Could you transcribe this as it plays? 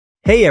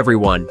Hey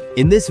everyone,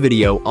 in this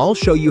video I'll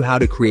show you how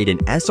to create an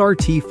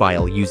SRT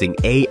file using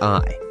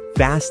AI.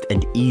 Fast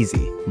and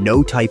easy,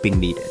 no typing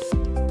needed.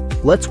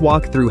 Let's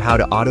walk through how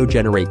to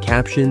auto-generate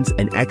captions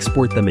and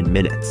export them in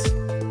minutes.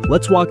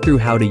 Let's walk through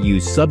how to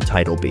use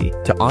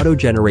SubtitleBee to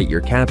auto-generate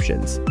your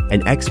captions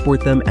and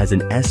export them as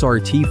an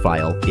SRT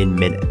file in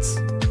minutes.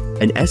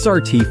 An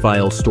SRT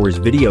file stores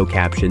video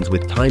captions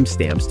with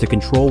timestamps to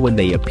control when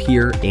they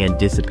appear and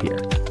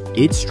disappear.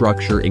 Its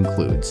structure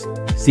includes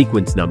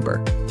sequence number,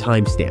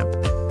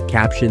 timestamp,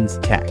 captions,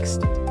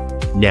 text.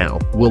 Now,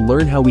 we'll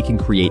learn how we can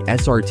create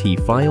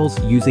SRT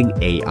files using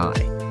AI.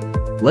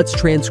 Let's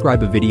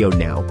transcribe a video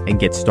now and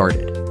get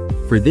started.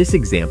 For this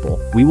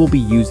example, we will be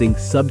using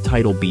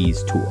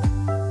SubtitleBee's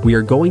tool. We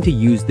are going to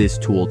use this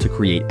tool to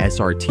create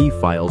SRT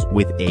files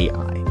with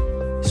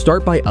AI.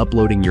 Start by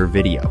uploading your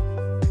video.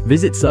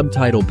 Visit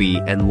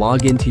SubtitleBee and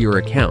log into your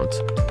account,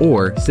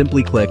 or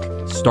simply click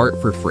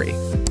Start for free.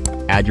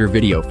 Add your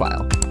video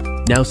file.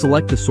 Now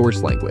select the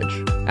source language.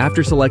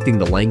 After selecting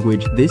the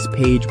language, this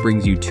page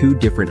brings you two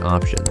different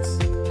options.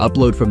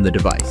 Upload from the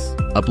device,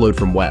 upload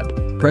from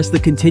web. Press the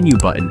Continue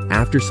button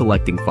after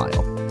selecting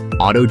file.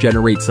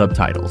 Auto-generate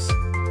subtitles.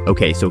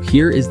 Okay, so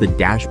here is the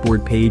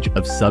dashboard page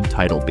of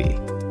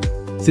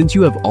SubtitleBee. Since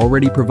you have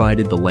already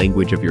provided the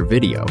language of your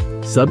video,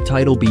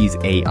 SubtitleBee's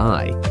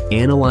AI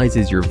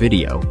analyzes your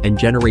video and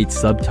generates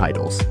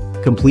subtitles,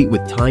 complete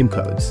with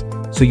timecodes,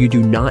 so you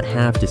do not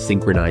have to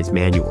synchronize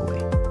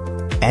manually.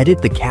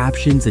 Edit the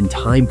captions and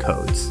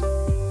timecodes.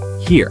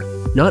 Here,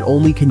 not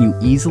only can you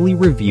easily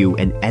review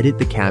and edit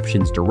the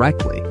captions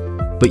directly,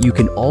 but you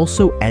can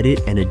also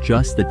edit and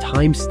adjust the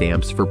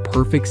timestamps for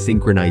perfect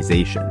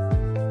synchronization.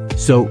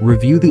 So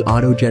review the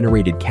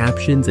auto-generated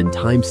captions and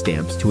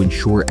timestamps to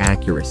ensure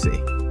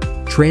accuracy.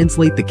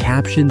 Translate the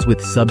captions with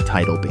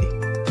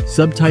SubtitleBee.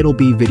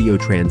 SubtitleBee Video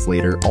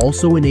Translator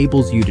also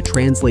enables you to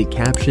translate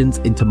captions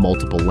into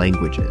multiple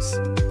languages.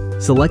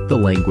 Select the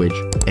language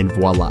and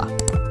voila!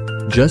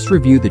 Just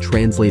review the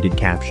translated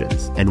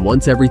captions, and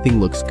once everything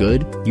looks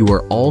good, you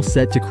are all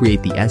set to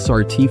create the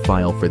SRT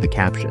file for the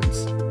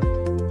captions.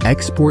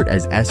 Export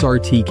as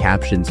SRT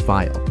captions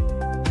file.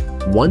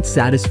 Once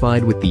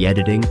satisfied with the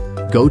editing,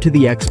 go to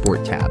the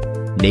Export tab,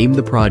 name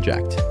the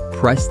project,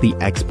 press the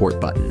Export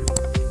button.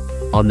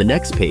 On the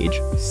next page,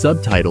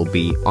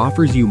 SubtitleBee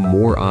offers you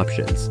more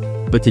options,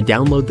 but to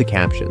download the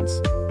captions,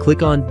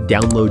 click on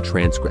Download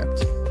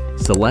Transcript.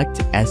 Select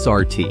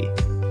SRT.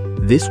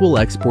 This will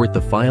export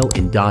the file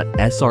in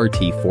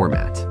 .srt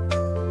format.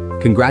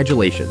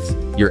 Congratulations,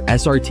 your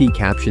SRT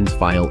captions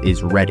file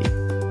is ready.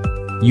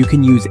 You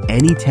can use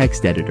any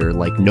text editor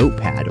like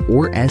Notepad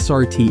or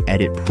SRT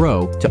Edit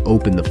Pro to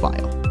open the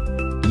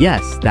file.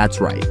 Yes, that's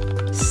right.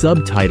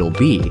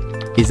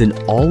 SubtitleBee is an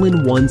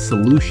all-in-one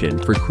solution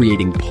for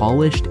creating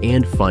polished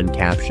and fun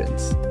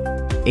captions.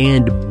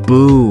 And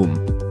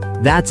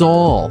boom! That's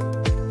all!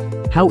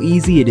 How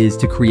easy it is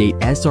to create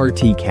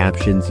SRT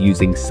captions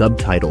using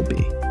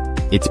SubtitleBee.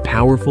 It's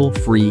powerful,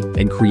 free,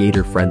 and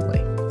creator-friendly.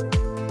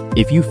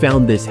 If you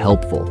found this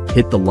helpful,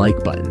 hit the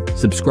like button,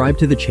 subscribe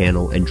to the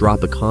channel, and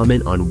drop a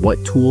comment on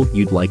what tool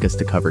you'd like us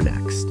to cover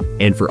next.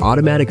 And for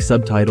automatic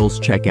subtitles,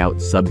 check out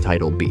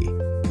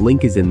SubtitleBee.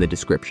 Link is in the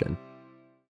description.